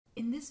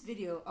In this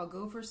video, I'll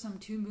go over some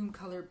Toon Boom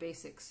color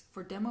basics.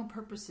 For demo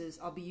purposes,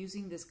 I'll be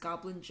using this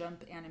goblin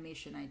jump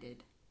animation I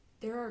did.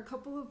 There are a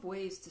couple of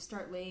ways to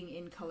start laying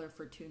in color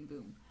for Toon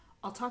Boom.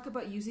 I'll talk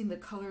about using the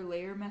color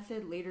layer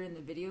method later in the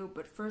video,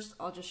 but first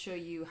I'll just show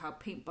you how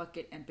paint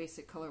bucket and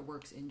basic color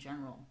works in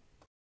general.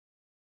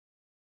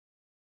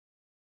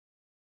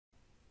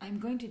 I'm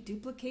going to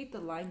duplicate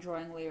the line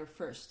drawing layer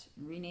first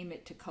and rename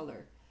it to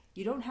color.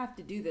 You don't have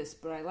to do this,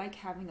 but I like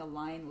having a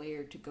line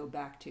layer to go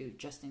back to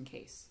just in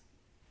case.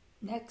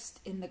 Next,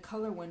 in the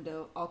color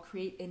window, I'll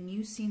create a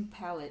new scene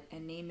palette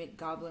and name it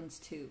Goblins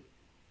 2.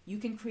 You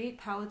can create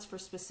palettes for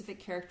specific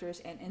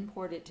characters and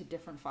import it to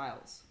different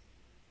files.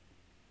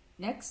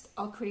 Next,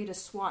 I'll create a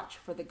swatch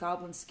for the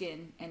goblin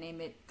skin and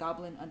name it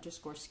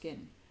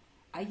Goblin_skin.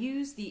 I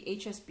use the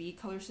HSB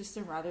color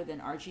system rather than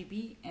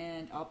RGB,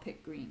 and I'll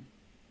pick green.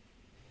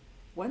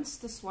 Once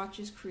the swatch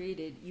is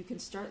created, you can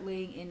start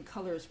laying in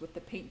colors with the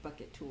paint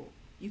bucket tool.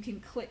 You can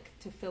click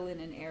to fill in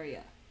an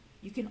area.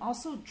 You can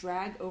also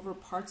drag over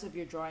parts of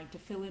your drawing to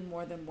fill in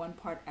more than one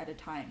part at a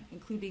time,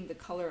 including the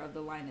color of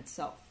the line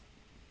itself.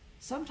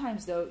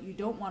 Sometimes though, you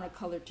don't want a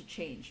color to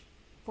change.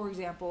 For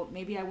example,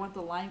 maybe I want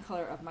the line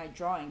color of my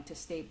drawing to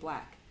stay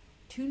black.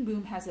 Toon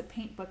Boom has a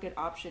paint bucket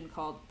option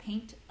called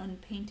Paint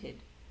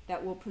Unpainted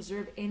that will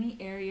preserve any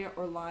area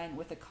or line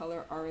with a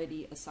color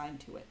already assigned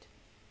to it.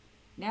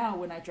 Now,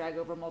 when I drag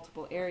over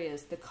multiple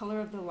areas, the color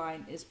of the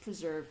line is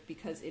preserved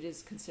because it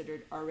is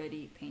considered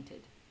already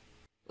painted.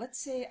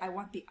 Let's say I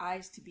want the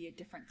eyes to be a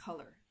different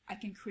color. I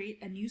can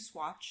create a new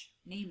swatch,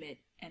 name it,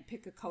 and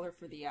pick a color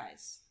for the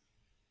eyes.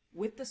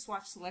 With the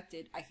swatch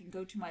selected, I can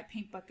go to my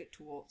paint bucket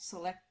tool,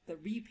 select the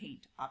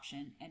repaint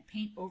option, and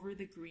paint over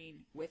the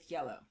green with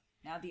yellow.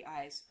 Now the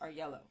eyes are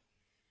yellow.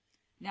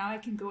 Now I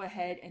can go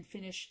ahead and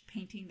finish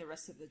painting the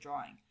rest of the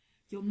drawing.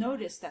 You'll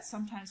notice that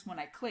sometimes when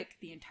I click,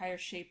 the entire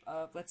shape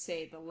of, let's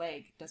say, the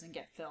leg doesn't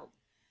get filled.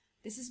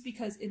 This is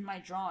because in my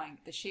drawing,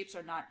 the shapes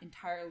are not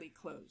entirely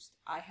closed.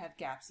 I have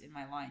gaps in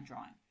my line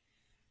drawing.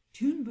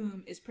 Toon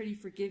Boom is pretty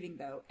forgiving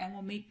though, and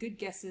will make good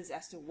guesses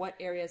as to what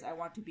areas I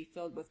want to be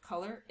filled with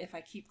color if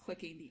I keep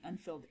clicking the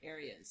unfilled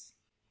areas.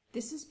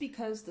 This is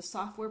because the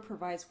software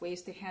provides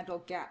ways to handle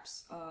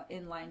gaps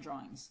in line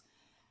drawings.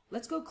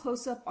 Let's go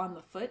close up on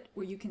the foot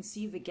where you can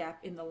see the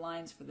gap in the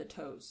lines for the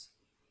toes.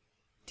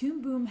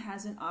 Toon Boom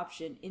has an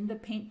option in the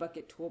paint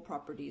bucket tool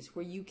properties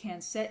where you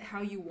can set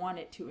how you want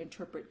it to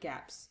interpret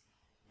gaps.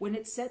 When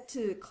it's set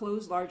to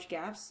close large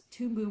gaps,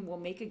 Toon Boom will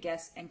make a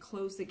guess and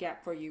close the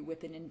gap for you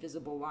with an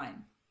invisible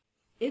line.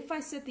 If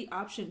I set the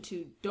option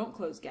to don't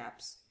close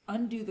gaps,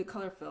 undo the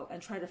color fill, and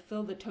try to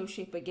fill the toe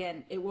shape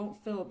again, it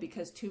won't fill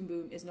because Toon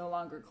Boom is no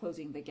longer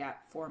closing the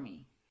gap for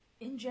me.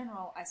 In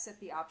general, I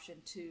set the option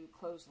to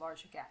close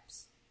large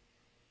gaps.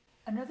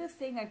 Another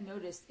thing I've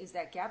noticed is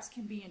that gaps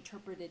can be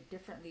interpreted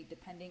differently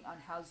depending on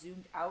how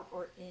zoomed out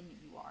or in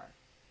you are.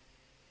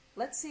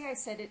 Let's say I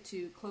set it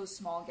to close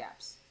small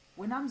gaps.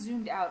 When I'm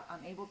zoomed out,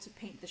 I'm able to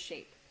paint the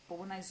shape, but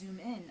when I zoom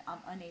in, I'm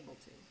unable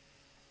to.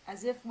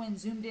 As if when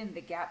zoomed in, the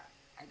gap,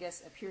 I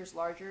guess, appears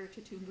larger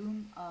to Toon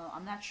Boom.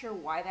 I'm not sure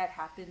why that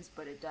happens,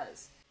 but it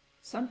does.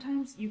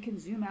 Sometimes you can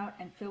zoom out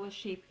and fill a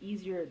shape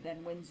easier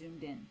than when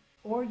zoomed in.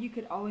 Or you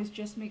could always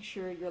just make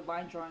sure your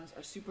line drawings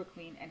are super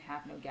clean and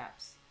have no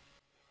gaps.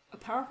 A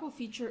powerful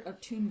feature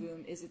of Toon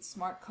Boom is its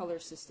smart color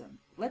system.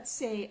 Let's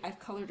say I've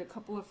colored a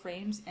couple of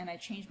frames and I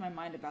changed my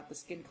mind about the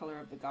skin color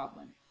of the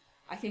goblin.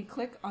 I can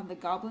click on the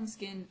goblin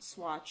skin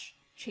swatch,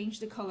 change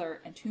the color,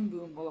 and Toon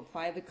Boom will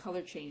apply the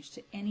color change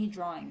to any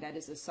drawing that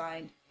is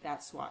assigned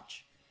that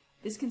swatch.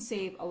 This can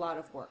save a lot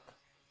of work.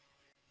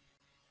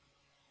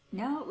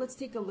 Now let's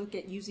take a look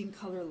at using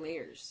color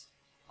layers.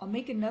 I'll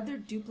make another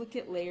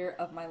duplicate layer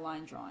of my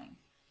line drawing.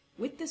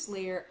 With this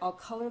layer, I'll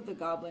color the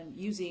goblin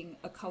using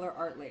a color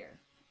art layer.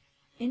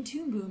 In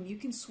Toon Boom, you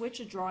can switch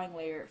a drawing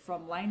layer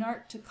from line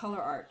art to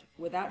color art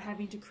without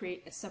having to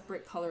create a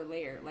separate color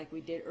layer like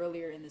we did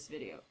earlier in this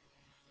video.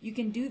 You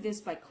can do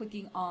this by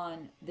clicking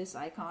on this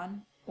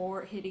icon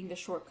or hitting the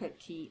shortcut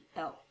key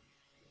L.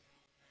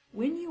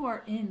 When you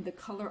are in the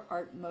color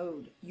art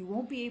mode, you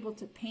won't be able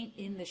to paint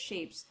in the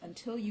shapes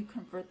until you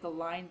convert the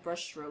line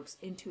brushstrokes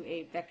into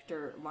a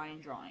vector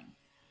line drawing.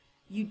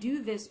 You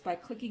do this by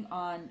clicking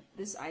on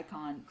this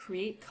icon,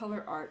 Create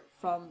Color Art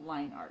from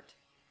Line Art.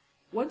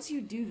 Once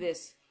you do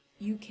this,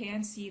 you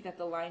can see that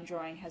the line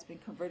drawing has been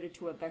converted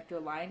to a vector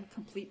line,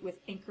 complete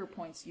with anchor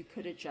points you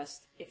could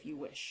adjust if you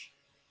wish.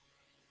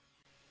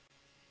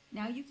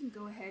 Now you can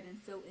go ahead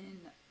and fill in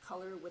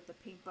color with the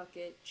paint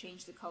bucket,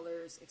 change the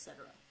colors,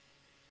 etc.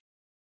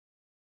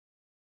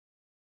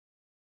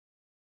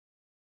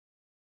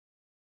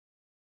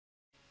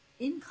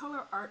 In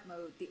color art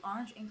mode, the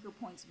orange anchor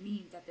points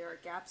mean that there are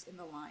gaps in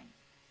the line.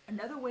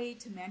 Another way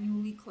to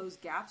manually close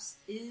gaps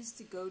is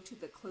to go to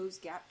the Close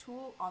Gap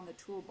tool on the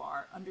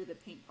toolbar under the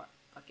paint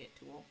bucket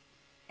tool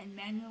and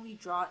manually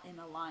draw in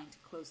a line to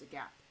close a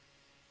gap.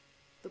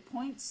 The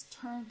points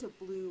turn to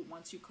blue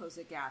once you close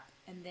a gap,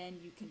 and then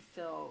you can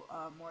fill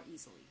more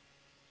easily.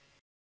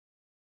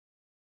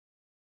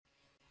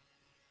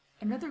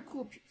 Another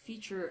cool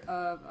feature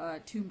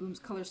of Toon Boom's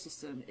color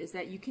system is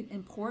that you can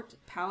import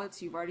palettes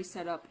you've already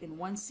set up in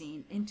one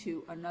scene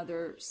into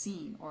another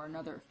scene or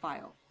another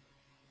file.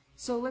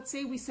 So let's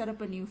say we set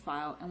up a new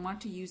file and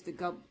want to use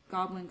the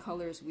goblin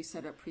colors we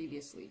set up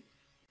previously.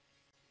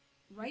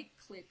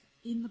 Right-click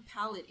in the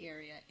palette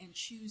area and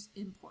choose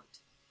Import.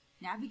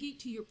 Navigate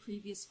to your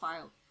previous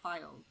file,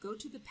 go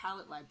to the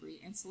palette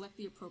library and select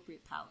the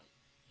appropriate palette.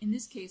 In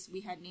this case,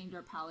 we had named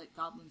our palette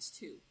Goblins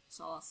 2,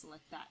 so I'll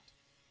select that.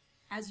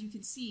 As you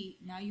can see,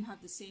 now you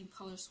have the same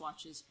color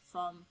swatches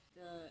from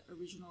the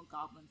original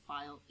Goblin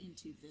file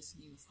into this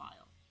new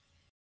file.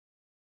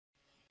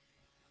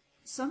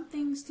 Some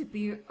things to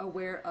be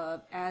aware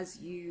of as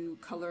you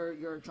color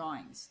your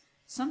drawings.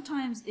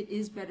 Sometimes it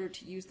is better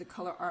to use the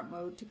color art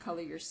mode to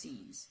color your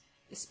scenes,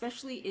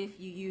 especially if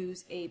you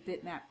use a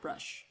bitmap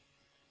brush.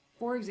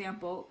 For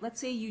example,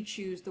 let's say you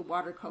choose the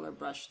watercolor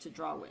brush to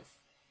draw with.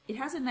 It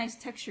has a nice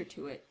texture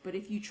to it, but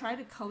if you try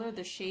to color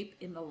the shape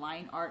in the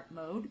line art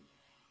mode,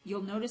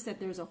 you'll notice that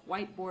there's a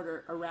white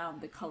border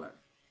around the color.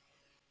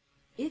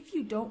 If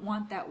you don't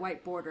want that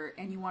white border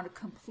and you want to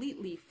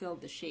completely fill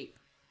the shape,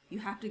 you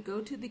have to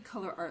go to the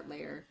color art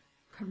layer,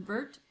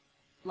 convert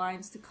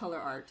lines to color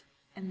art,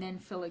 and then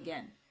fill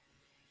again.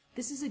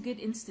 This is a good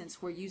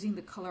instance where using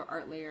the color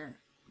art layer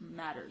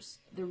matters.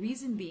 The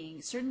reason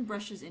being, certain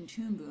brushes in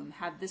Toon Boom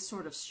have this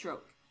sort of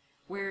stroke,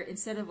 where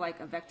instead of like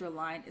a vector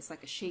line, it's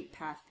like a shape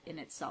path in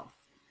itself.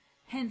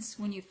 Hence,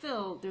 when you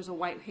fill, there's a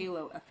white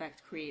halo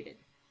effect created.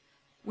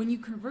 When you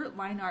convert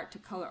line art to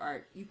color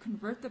art, you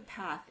convert the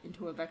path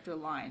into a vector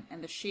line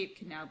and the shape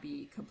can now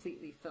be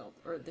completely filled,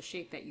 or the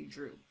shape that you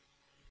drew.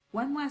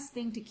 One last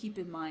thing to keep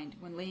in mind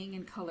when laying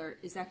in color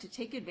is that to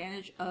take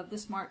advantage of the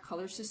smart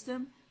color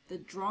system, the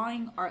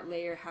drawing art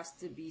layer has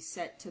to be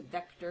set to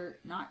vector,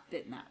 not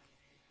bitmap.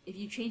 If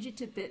you change it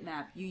to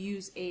bitmap, you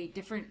use a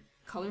different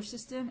color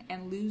system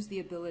and lose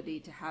the ability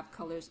to have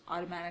colors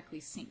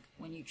automatically sync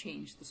when you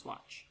change the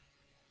swatch.